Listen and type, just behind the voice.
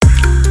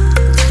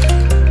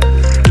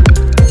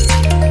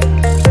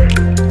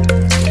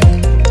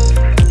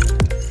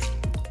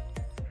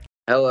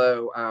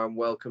and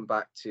welcome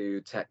back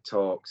to Tech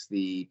Talks,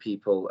 the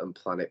People and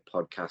Planet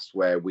podcast,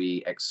 where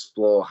we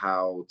explore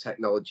how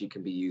technology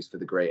can be used for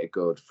the greater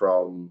good,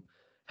 from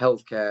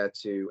healthcare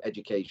to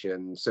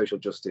education, social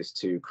justice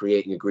to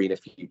creating a greener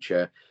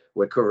future.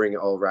 We're covering it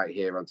all right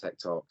here on Tech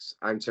Talks.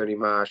 I'm Tony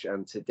Marsh,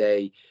 and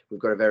today we've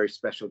got a very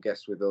special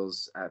guest with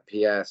us,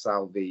 Pierre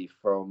Salvy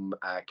from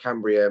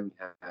Cambrium.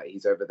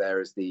 He's over there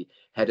as the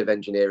head of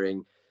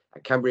engineering.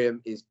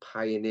 Cambrium is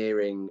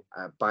pioneering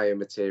a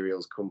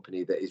biomaterials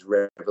company that is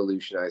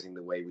revolutionizing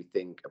the way we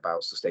think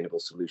about sustainable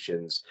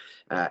solutions.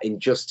 In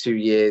just 2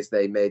 years,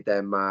 they made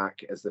their mark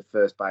as the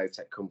first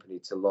biotech company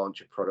to launch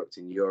a product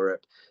in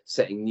Europe,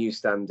 setting new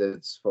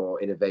standards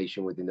for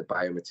innovation within the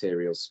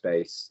biomaterials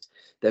space.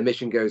 Their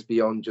mission goes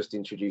beyond just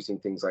introducing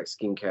things like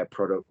skincare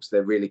products.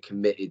 They're really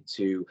committed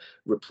to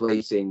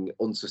replacing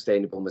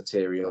unsustainable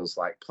materials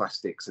like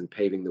plastics and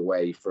paving the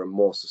way for a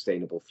more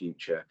sustainable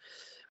future.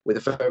 With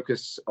a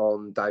focus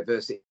on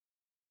diversity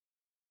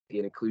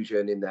and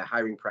inclusion in their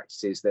hiring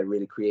practices, they're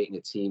really creating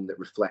a team that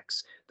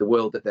reflects the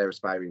world that they're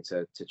aspiring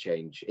to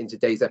change. In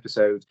today's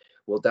episode,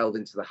 we'll delve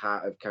into the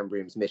heart of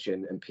Cambrium's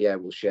mission, and Pierre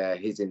will share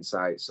his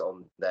insights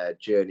on their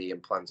journey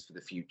and plans for the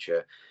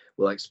future.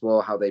 We'll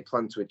explore how they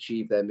plan to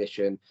achieve their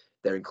mission,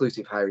 their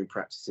inclusive hiring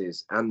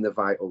practices, and the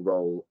vital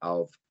role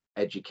of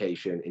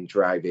education in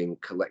driving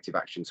collective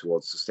action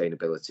towards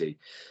sustainability.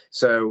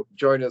 So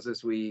join us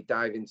as we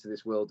dive into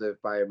this world of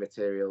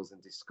biomaterials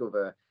and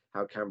discover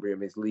how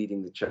Cambrium is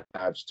leading the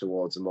charge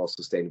towards a more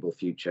sustainable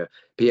future.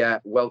 Pierre,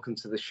 welcome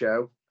to the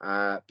show.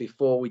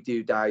 Before we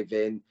do dive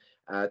in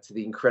to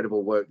the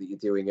incredible work that you're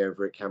doing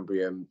over at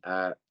Cambrium,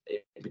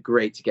 it'd be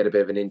great to get a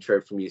bit of an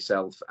intro from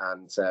yourself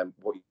and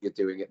what you're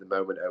doing at the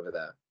moment over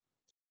there.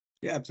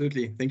 Yeah,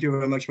 absolutely. Thank you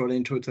very much for the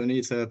intro, Tony.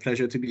 It's a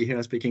pleasure to be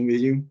here speaking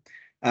with you.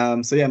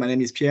 My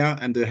name is Pierre.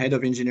 I'm the head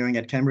of engineering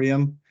at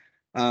Cambrium.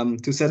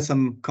 To set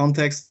some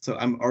context, so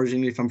I'm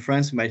originally from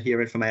France. You might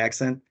hear it from my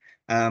accent,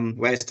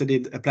 where I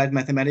studied applied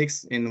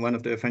mathematics in one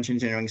of the French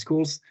engineering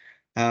schools.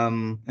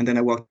 And then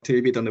I worked a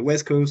little bit on the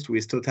West Coast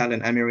with Total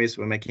and Amyris.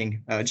 We're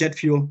making jet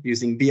fuel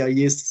using beer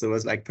yeast. So it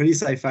was like pretty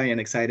sci-fi and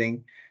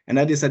exciting. And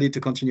I decided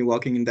to continue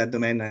working in that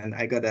domain. And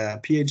I got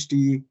a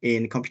PhD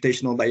in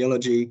computational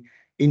biology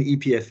in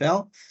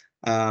EPFL,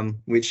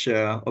 which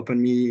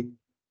opened me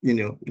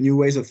new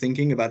ways of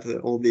thinking about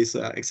all this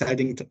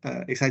exciting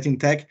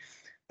tech.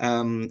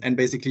 And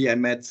basically, I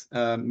met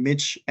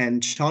Mitch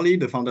and Charlie,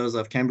 the founders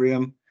of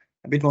Cambrium,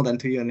 a bit more than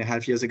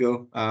 2.5 years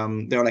ago.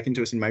 They were like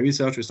interested in my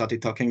research. We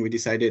started talking. We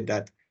decided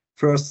that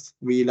first,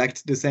 we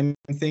liked the same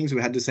things.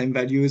 We had the same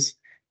values,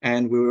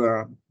 and we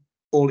were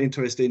all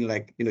interested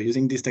in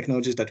using these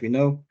technologies that we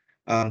know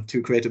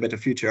to create a better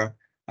future,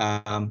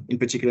 in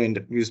particular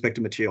with respect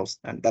to materials.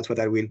 And that's what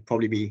I will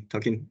probably be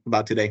talking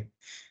about today.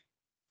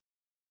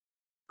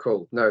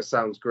 Cool. No,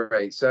 sounds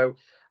great. So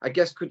I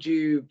guess could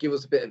you give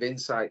us a bit of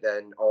insight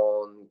then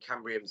on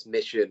Cambrium's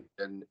mission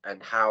and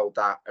how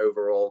that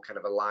overall kind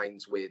of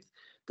aligns with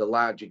the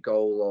larger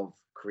goal of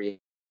creating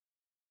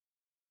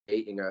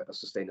a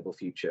sustainable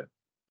future?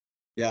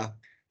 Yeah,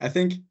 I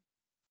think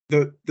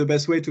the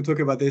best way to talk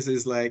about this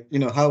is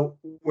how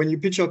when you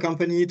pitch your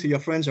company to your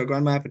friends, your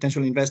grandma,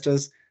 potential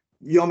investors,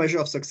 your measure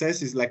of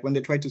success is like when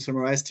they try to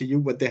summarize to you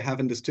what they have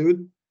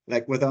understood,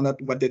 like whether or not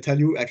what they tell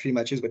you actually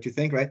matches what you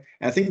think, right?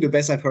 And I think the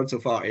best I've heard so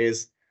far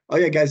is, oh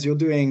yeah, guys, you're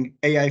doing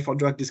AI for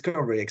drug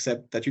discovery,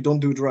 except that you don't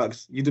do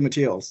drugs, you do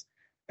materials.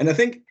 And I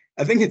think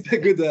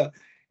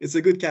it's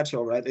a good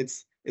catch-all, right?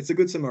 It's a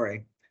good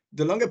summary.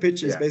 The longer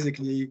pitch is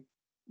basically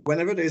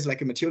whenever there's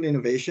like a material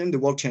innovation, the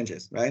world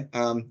changes, right?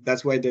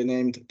 That's why they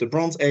named the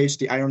Bronze Age,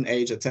 the Iron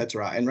Age,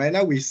 etc. And right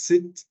now we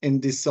sit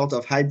in this sort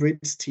of hybrid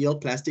steel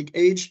plastic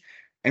age,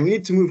 and we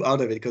need to move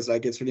out of it because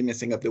it's really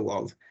messing up the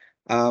world.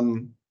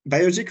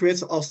 Biology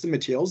creates awesome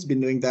materials, been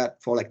doing that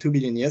for like 2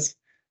 billion years.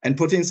 And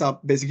proteins are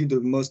basically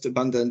the most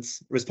abundant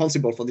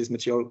responsible for this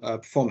material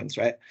performance,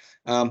 right?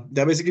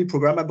 They're basically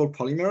programmable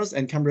polymers,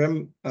 and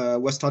Cambrium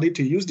was started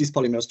to use these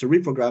polymers to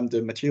reprogram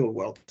the material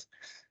world.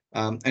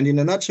 And in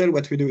a nutshell,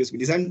 what we do is we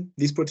design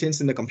these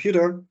proteins in the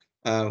computer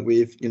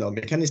with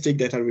mechanistic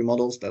data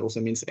models. That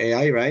also means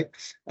AI, right?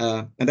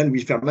 And then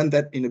we ferment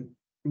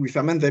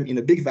them in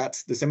a big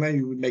vat, the same way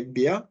you would make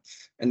beer,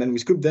 and then we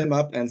scoop them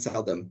up and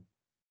sell them.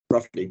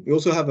 Roughly. We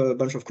also have a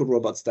bunch of cool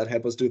robots that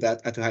help us do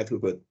that at a high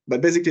throughput.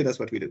 But basically, that's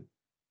what we do.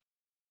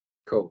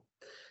 Cool.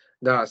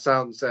 No, it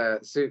sounds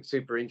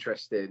super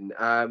interesting.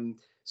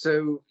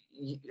 So,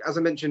 as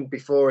I mentioned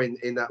before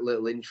in that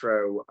little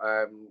intro,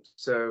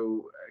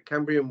 so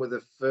Cambrium were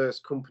the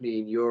first company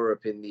in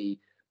Europe in the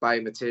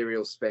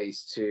biomaterial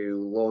space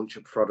to launch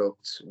a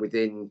product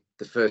within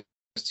the first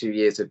 2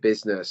 years of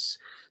business.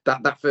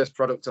 That first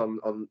product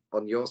on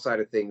your side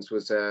of things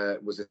was a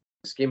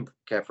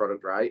skincare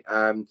product, right?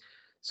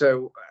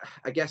 So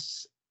I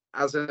guess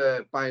as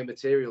a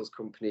biomaterials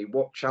company,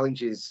 what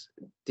challenges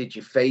did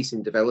you face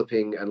in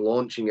developing and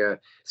launching a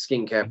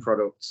skincare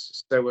product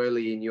so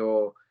early in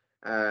your,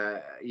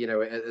 at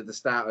the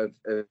start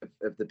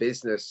of the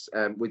business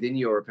within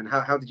Europe, and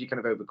how did you kind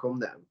of overcome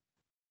them?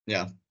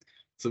 Yeah,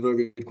 it's a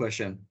very good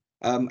question.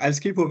 I'll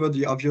skip over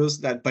the obvious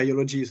that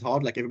biology is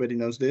hard, like everybody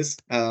knows this.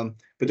 But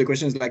the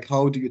question is like,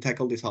 how do you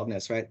tackle this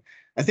hardness, right?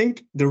 I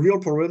think the real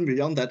problem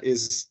beyond that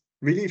is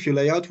really, if you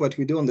lay out what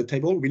we do on the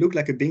table, we look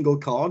like a bingo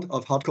card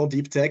of hardcore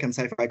deep tech and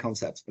sci-fi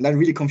concepts. And that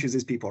really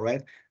confuses people,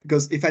 right?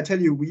 Because if I tell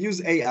you we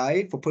use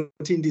AI for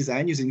protein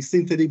design using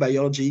synthetic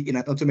biology in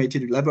an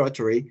automated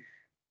laboratory,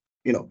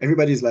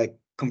 everybody's like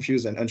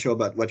confused and unsure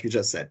about what you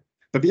just said.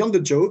 But beyond the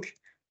joke,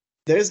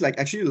 there's like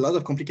actually a lot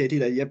of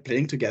complicated ideas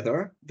playing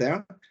together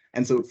there.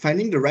 And so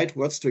finding the right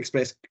words to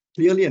express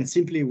clearly and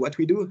simply what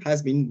we do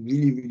has been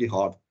really, really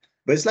hard.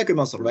 But it's like a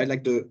muscle, right?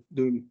 Like the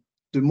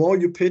more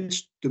you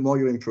pitch, the more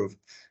you improve.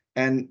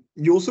 And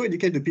you also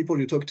educate the people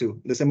you talk to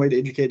the same way they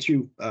educate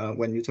you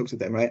when you talk to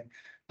them, right?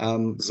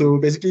 So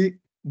basically,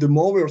 the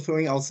more we're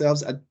throwing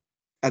ourselves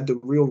at the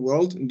real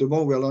world, the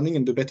more we're learning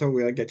and the better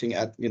we are getting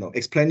at,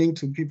 explaining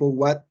to people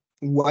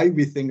why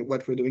we think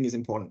what we're doing is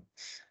important.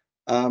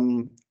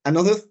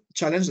 Another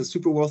challenge that's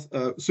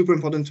super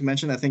important to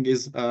mention, I think,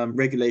 is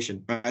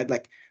regulation, right?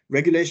 Like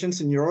regulations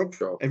in Europe,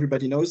 sure,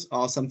 everybody knows,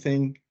 are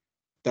something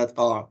that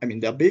are,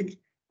 they're big.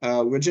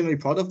 We're generally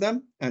proud of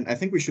them, and I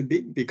think we should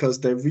be,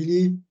 because they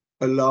really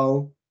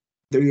allow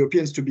the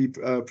Europeans to be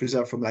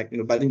preserved from like,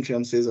 bad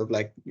influences of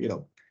like,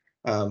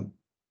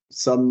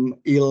 some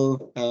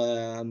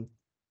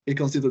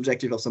ill-conceived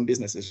objective of some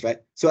businesses, right?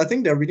 So I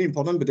think they're really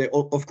important, but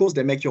of course,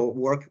 they make your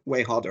work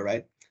way harder,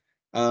 right?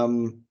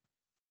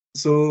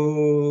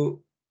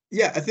 So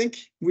yeah, I think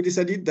we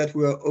decided that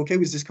we're okay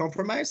with this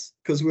compromise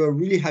because we are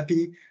really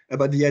happy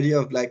about the idea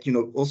of like,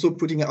 also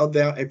putting out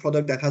there a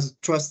product that has a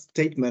trust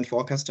statement for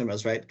our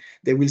customers, right?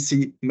 They will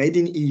see made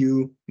in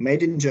EU,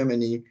 made in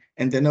Germany,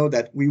 and they know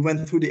that we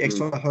went through the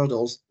extra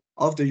hurdles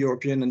of the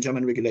European and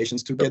German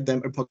regulations to get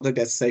them a product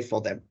that's safe for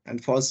them.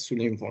 And for us, it's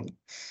really important.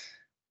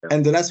 Yeah.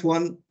 And the last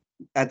one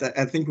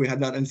I think we had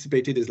not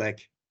anticipated is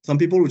like, some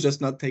people will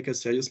just not take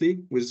us seriously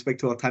with respect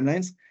to our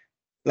timelines.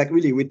 Like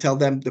really, we tell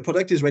them the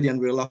product is ready and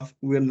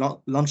we're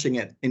not launching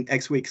it in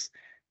X weeks.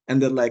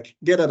 And they're like,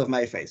 get out of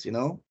my face,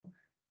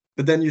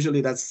 But then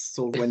usually that's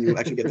solved when you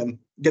actually get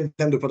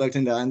them the product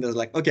in there and they're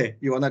like, okay,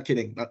 you are not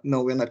kidding.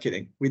 No, we're not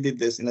kidding. We did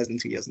this in less than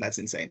 2 years and that's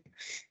insane.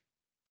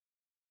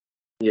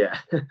 Yeah.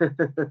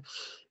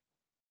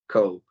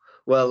 Cool.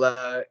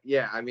 Well,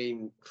 yeah,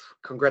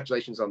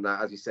 congratulations on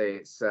that. As you say,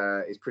 it's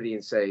pretty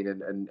insane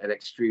and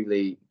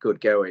extremely good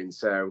going.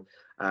 So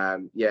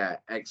yeah,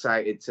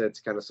 excited to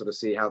kind of sort of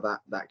see how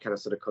that kind of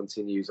sort of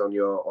continues on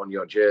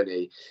your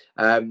journey.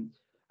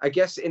 I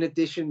guess in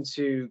addition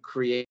to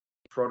creating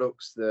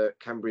products that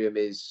Cambrium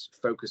is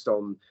focused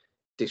on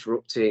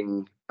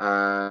disrupting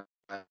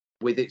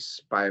with its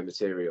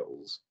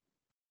biomaterials.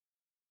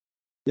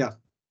 Yeah.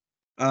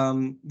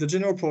 The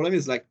general problem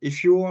is like,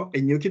 if you're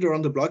a new kid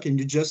around the block and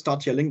you just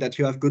start yelling that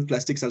you have good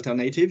plastics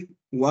alternative,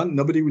 one,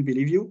 nobody will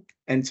believe you.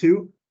 And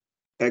two,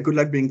 good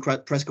luck being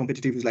price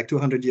competitive with like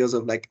 200 years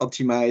of like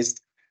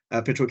optimized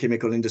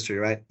petrochemical industry,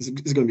 right?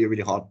 It's going to be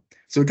really hard.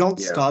 So we can't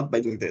start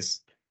by doing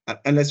this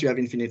unless you have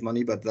infinite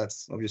money, but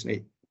that's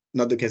obviously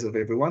not the case of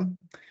everyone.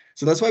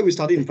 So that's why we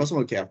started in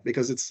personal care,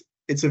 because it's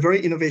a very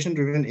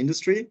innovation-driven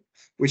industry,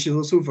 which is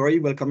also very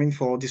welcoming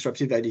for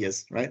disruptive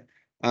ideas, right?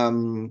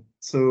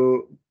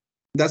 So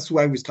that's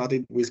why we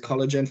started with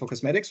collagen for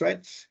cosmetics,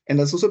 right? And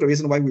that's also the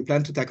reason why we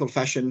plan to tackle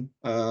fashion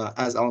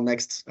as our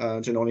next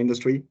general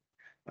industry.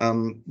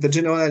 The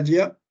general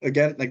idea,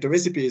 again, like the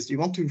recipe is you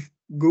want to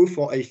go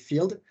for a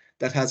field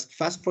that has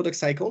fast product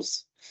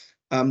cycles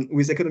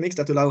with economics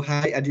that allow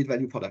high added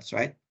value products,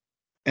 right?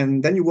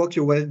 And then you work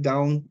your way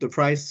down the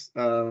price,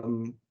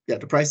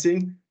 the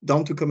pricing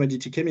down to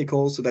commodity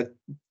chemicals so that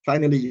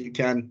finally you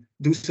can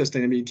do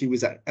sustainability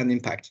with an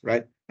impact,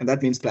 right? And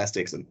that means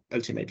plastics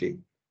ultimately.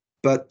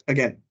 But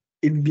again,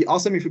 it would be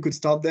awesome if you could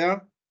start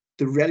there.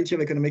 The reality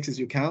of economics is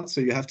you can't,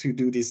 so you have to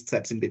do these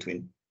steps in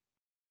between.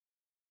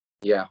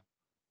 Yeah.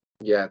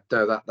 Yeah,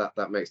 no,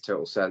 that makes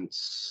total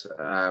sense.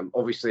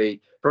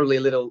 Obviously, probably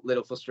a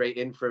little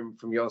frustrating from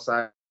your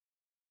side,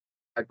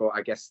 but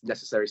I guess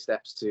necessary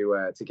steps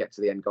to get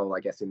to the end goal, I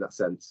guess, in that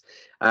sense.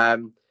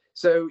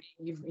 So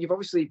you've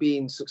obviously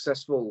been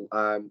successful,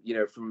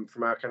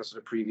 from our kind of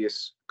sort of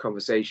previous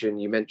conversation.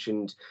 You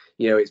mentioned,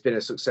 it's been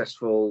a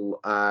successful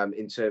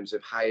in terms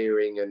of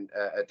hiring and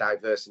a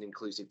diverse and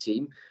inclusive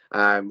team,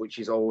 which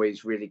is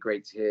always really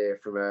great to hear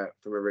from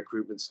a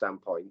recruitment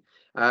standpoint.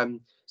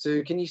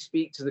 So can you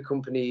speak to the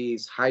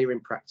company's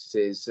hiring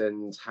practices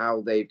and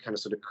how they've kind of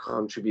sort of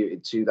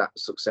contributed to that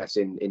success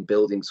in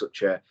building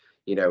such a,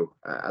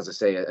 as I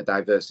say, a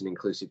diverse and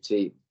inclusive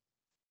team?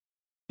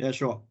 Yeah,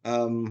 sure.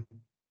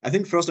 I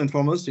think first and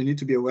foremost, you need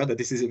to be aware that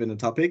this is even a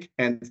topic.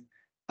 And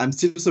I'm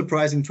still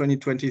surprised in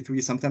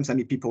 2023, sometimes I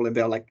meet people and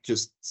they're like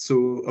just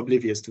so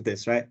oblivious to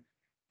this, right?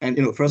 And,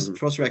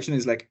 first reaction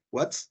is like,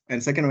 what?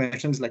 And second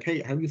reaction is like, hey,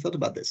 have you thought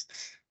about this?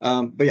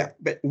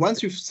 But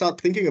once you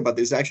start thinking about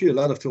this, actually a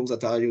lot of tools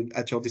that are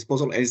at your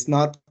disposal, and it's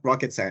not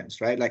rocket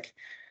science, right? Like,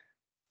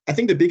 I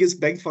think the biggest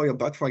bang for your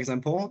buck, for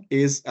example,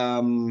 is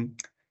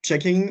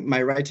checking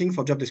my writing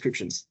for job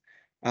descriptions.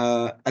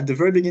 At the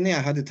very beginning, I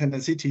had a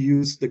tendency to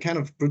use the kind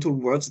of brutal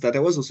words that I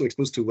was also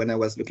exposed to when I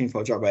was looking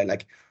for a job, right?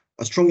 Like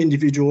a strong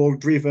individual,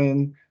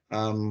 driven,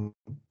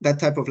 that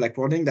type of like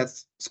wording that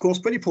scores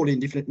pretty poorly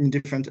in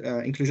different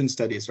inclusion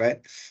studies,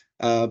 right?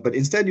 But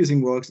instead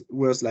using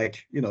words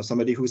like,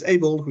 somebody who's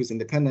able, who's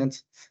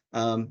independent,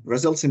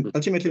 results in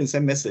ultimately in the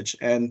same message.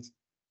 And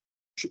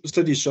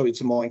studies show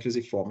it's a more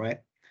inclusive form, right?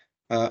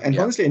 And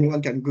honestly,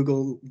 anyone can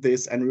Google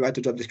this and rewrite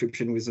a job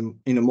description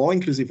in a more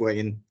inclusive way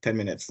in 10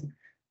 minutes.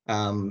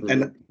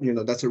 And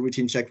that's a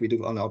routine check we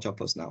do on our job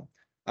post now.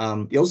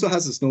 It also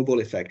has a snowball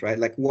effect, right?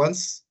 Like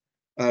once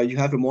you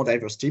have a more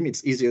diverse team,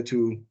 it's easier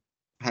to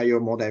hire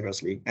more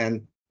diversely.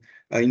 And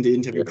in the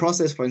interview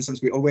process, for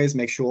instance, we always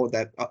make sure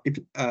that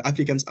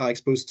applicants are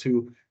exposed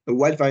to a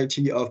wide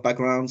variety of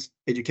backgrounds,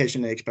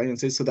 education, and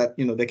experiences, so that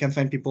they can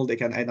find people they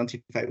can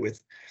identify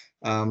with.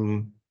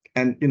 And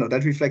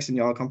that reflects in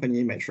your company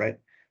image, right?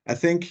 I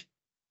think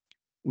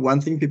one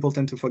thing people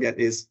tend to forget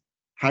is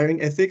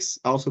hiring ethics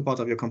are also part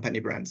of your company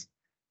brand.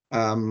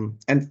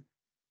 And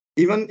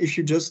even if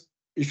you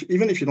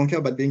don't care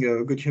about being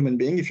a good human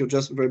being, if you're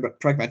just very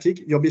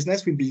pragmatic, your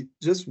business will be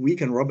just weak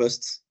and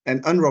robust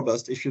and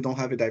unrobust if you don't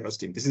have a diverse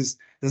team. This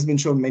has been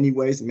shown many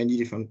ways,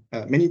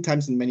 many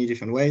times in many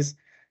different ways.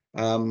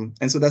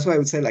 And so that's why I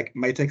would say, like,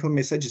 my take-home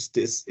message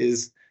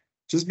is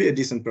just be a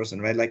decent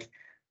person, right? Like,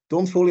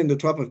 don't fall in the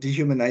trap of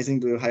dehumanizing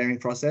the hiring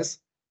process.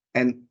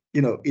 And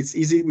it's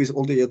easy with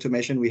all the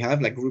automation we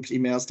have, like groups,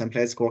 emails,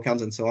 templates,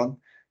 scorecards, and so on.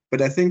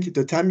 But I think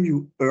the time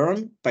you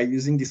earn by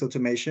using this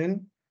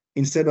automation,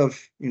 instead of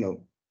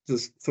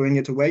just throwing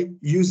it away,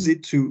 use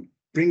it to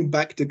bring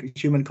back the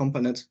human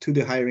component to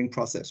the hiring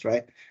process,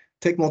 right?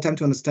 Take more time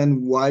to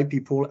understand why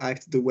people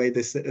act the way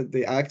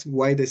they act,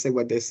 why they say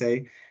what they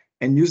say,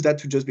 and use that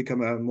to just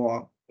become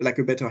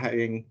a better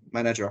hiring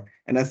manager.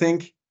 And I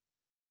think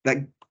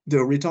like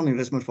the return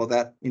investment for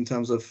that in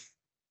terms of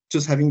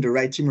just having the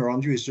right team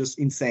around you is just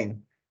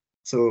insane.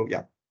 So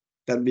yeah,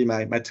 that'd be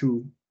my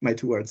two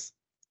words.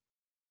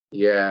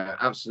 Yeah,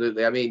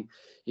 absolutely. I mean,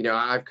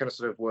 I've kind of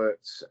sort of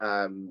worked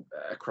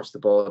across the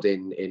board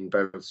in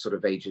both sort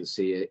of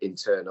agency,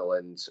 internal,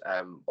 and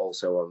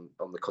also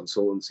on the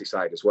consultancy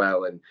side as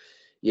well. And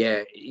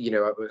yeah,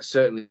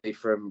 certainly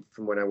from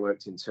when I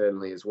worked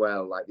internally as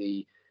well, like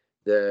the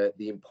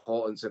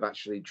importance of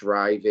actually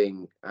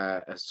driving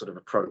a sort of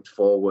a product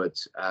forward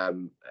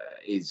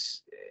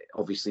is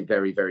obviously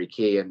very, very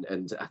key.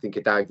 And I think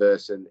a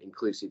diverse and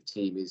inclusive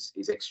team is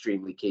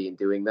extremely key in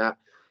doing that.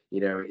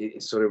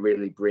 It sort of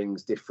really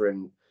brings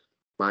different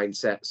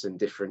mindsets and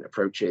different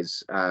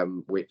approaches,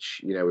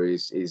 which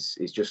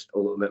is just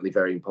ultimately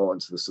very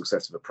important to the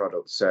success of a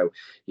product. So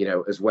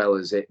as well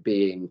as it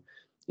being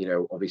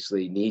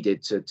obviously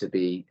needed to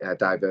be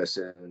diverse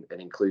and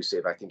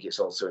inclusive, I think it's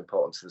also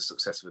important to the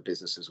success of a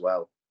business as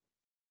well.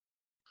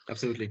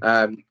 Absolutely.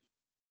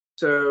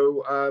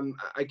 So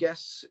I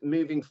guess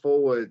moving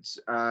forward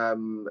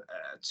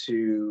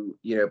to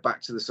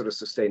back to the sort of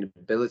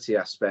sustainability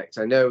aspect,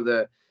 I know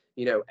that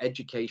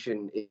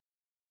education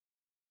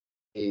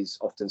is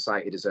often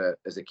cited as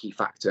a key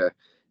factor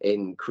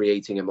in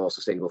creating a more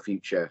sustainable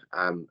future,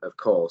 of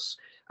course.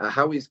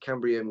 How is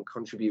Cambrium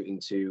contributing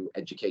to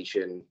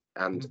education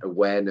and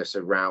awareness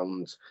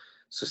around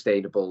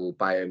sustainable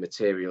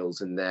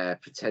biomaterials and their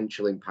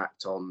potential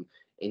impact on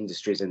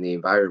industries and the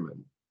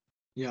environment?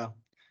 Yeah,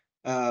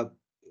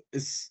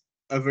 it's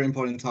a very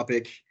important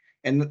topic.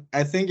 And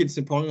I think it's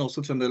important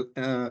also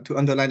to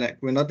underline that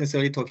we're not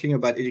necessarily talking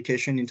about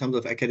education in terms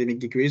of academic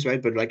degrees,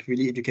 right? But like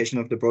really education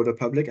of the broader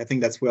public. I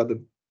think that's where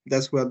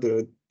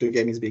the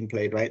game is being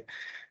played, right?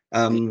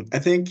 I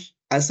think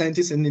as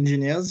scientists and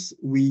engineers,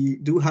 we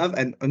do have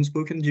an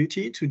unspoken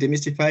duty to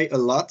demystify a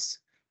lot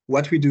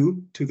what we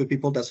do to the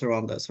people that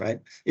surround us, right?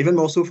 Even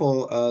more so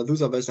for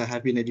those of us that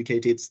have been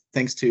educated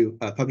thanks to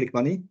public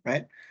money,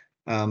 right?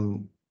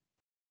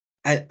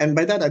 And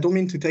by that, I don't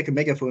mean to take a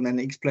megaphone and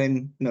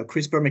explain,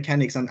 CRISPR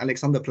mechanics on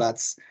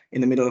Alexanderplatz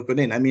in the middle of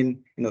Berlin. I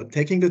mean,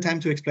 taking the time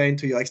to explain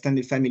to your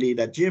extended family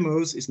that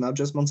GMOs is not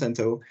just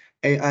Monsanto,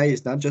 AI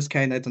is not just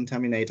Skynet and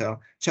Terminator,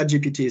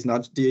 ChatGPT is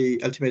not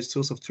the ultimate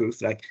source of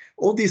truth. Like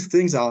all these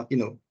things are,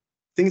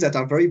 things that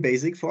are very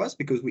basic for us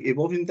because we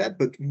evolved in that,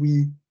 but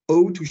we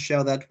owe to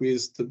share that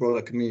with the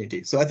broader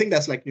community. So I think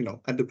that's like,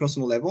 at the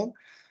personal level.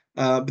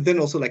 But then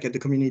also like at the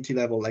community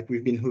level, like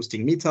we've been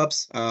hosting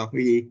meetups.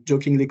 We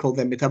jokingly call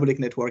them metabolic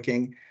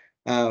networking,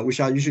 which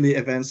are usually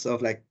events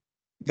of like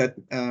that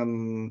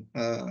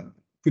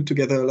put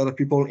together a lot of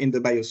people in the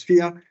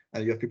biosphere.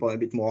 You have people a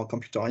bit more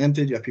computer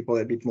oriented. You have people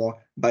a bit more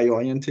bio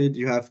oriented.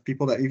 You have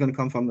people that even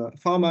come from the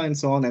pharma and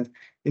so on. And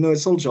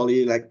it's all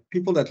jolly. Like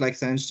people that like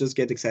science just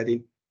get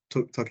excited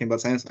talking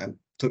about science. I'm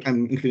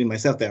including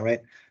myself there,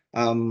 right?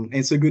 And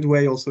it's a good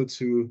way also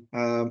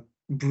to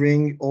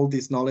bring all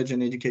this knowledge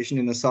and education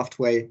in a soft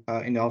way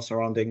in our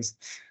surroundings.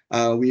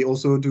 We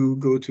also do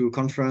go to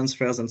conference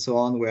fairs and so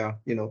on, where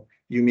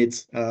you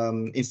meet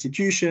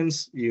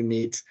institutions, you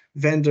meet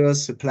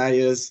vendors,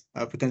 suppliers,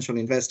 potential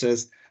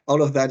investors.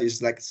 All of that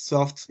is like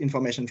soft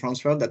information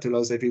transfer that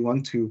allows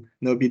everyone to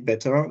know a bit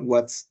better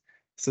what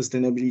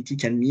sustainability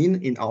can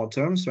mean in our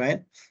terms,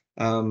 right?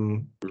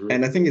 Mm-hmm.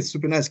 And I think it's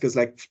super nice because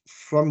like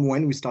from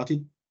when we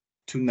started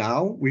to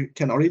now, we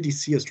can already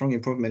see a strong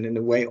improvement in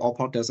the way our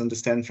partners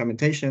understand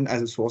fermentation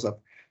as a source of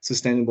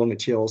sustainable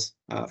materials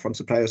from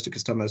suppliers to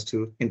customers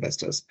to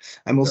investors.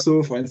 I'm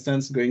also, for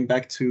instance, going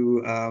back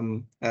to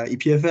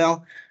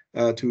EPFL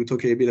to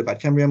talk a bit about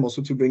Cambrium,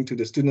 also to bring to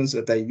the students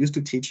that I used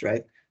to teach,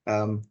 right?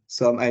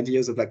 Some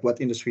ideas of like what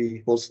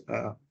industry holds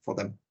for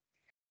them.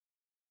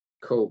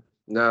 Cool.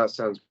 No,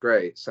 sounds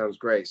great. Sounds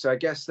great. So I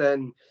guess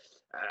then,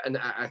 and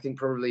I think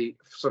probably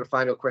sort of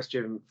final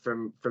question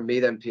from me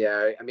then,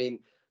 Pierre. I mean,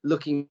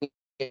 looking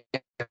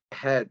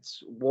ahead,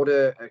 what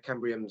are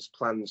Cambrium's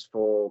plans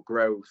for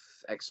growth,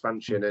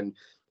 expansion, and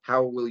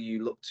how will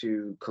you look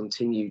to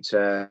continue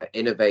to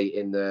innovate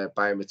in the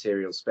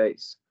biomaterial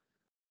space?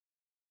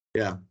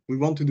 Yeah, we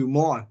want to do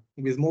more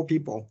with more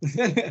people.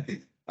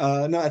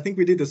 No, I think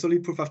we did a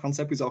solid proof of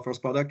concept with our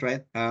first product,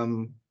 right?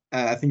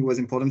 I think it was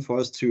important for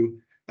us to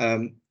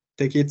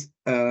take it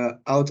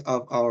out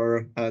of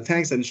our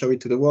tanks and show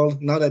it to the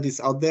world. Now that it's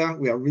out there,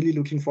 we are really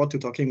looking forward to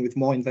talking with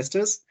more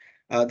investors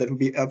that will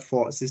be up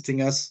for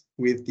assisting us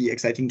with the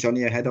exciting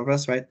journey ahead of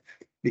us, right?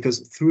 Because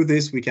through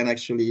this, we can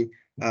actually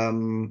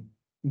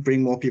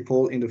bring more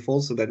people in the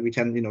fold so that we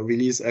can,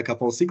 release a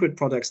couple of secret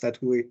products that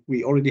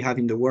we already have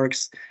in the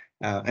works.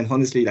 And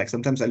honestly, like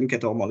sometimes I look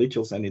at our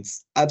molecules and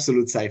it's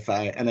absolute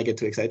sci-fi and I get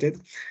too excited.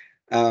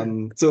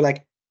 So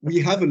like we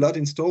have a lot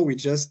in store, we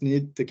just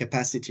need the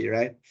capacity,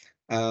 right?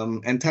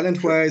 And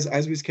talent-wise,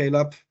 as we scale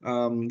up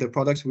the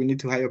products, we need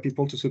to hire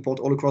people to support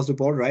all across the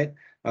board, right?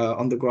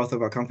 On the growth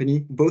of our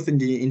company, both in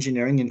the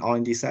engineering and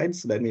R&D side.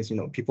 So that means,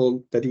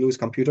 people that use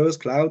computers,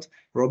 cloud,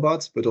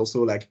 robots, but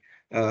also like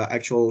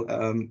actual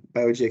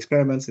biology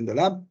experiments in the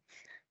lab.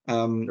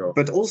 Sure.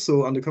 But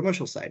also on the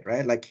commercial side,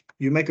 right? Like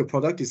you make a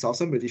product, it's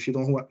awesome, but if you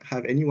don't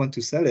have anyone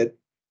to sell it,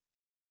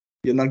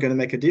 you're not going to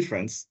make a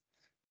difference.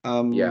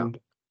 Yeah.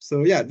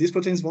 So yeah, these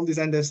proteins won't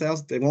design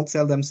themselves, they won't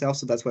sell themselves,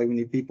 so that's why we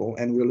need people,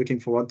 and we're looking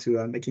forward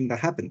to making that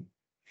happen.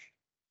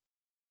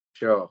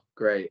 Sure,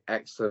 great,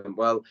 excellent.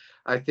 Well,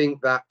 I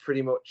think that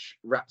pretty much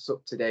wraps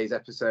up today's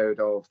episode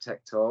of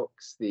Tech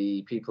Talks,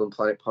 the People and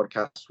Planet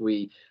podcast.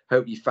 We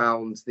hope you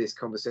found this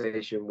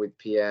conversation with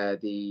Pierre,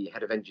 the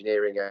head of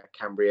engineering at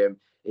Cambrium,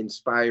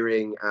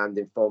 inspiring and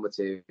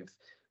informative.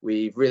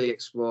 We've really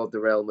explored the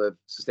realm of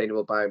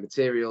sustainable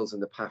biomaterials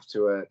and the path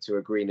to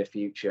a greener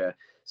future.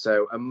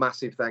 So a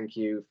massive thank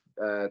you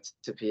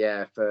to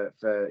Pierre for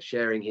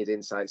sharing his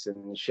insights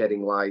and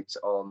shedding light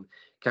on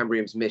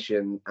Cambrium's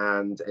mission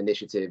and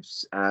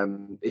initiatives.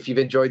 If you've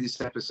enjoyed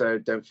this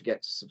episode, don't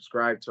forget to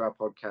subscribe to our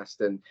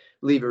podcast and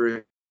leave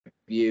a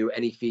review.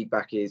 Any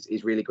feedback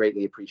is really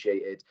greatly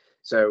appreciated.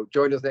 So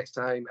join us next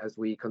time as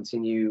we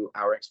continue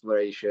our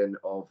exploration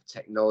of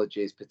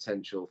technology's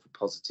potential for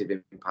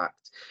positive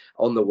impact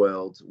on the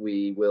world.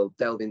 We will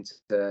delve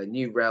into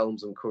new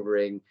realms,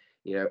 uncovering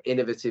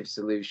innovative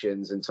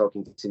solutions and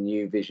talking to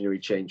new visionary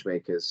change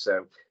makers.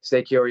 So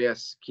stay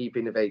curious, keep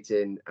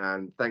innovating,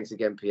 and thanks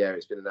again, Pierre.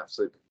 It's been an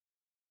absolute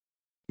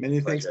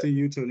Many pleasure. Thanks to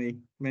you, Tony.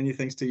 Many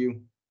thanks to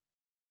you.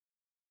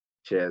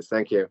 Cheers.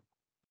 Thank you.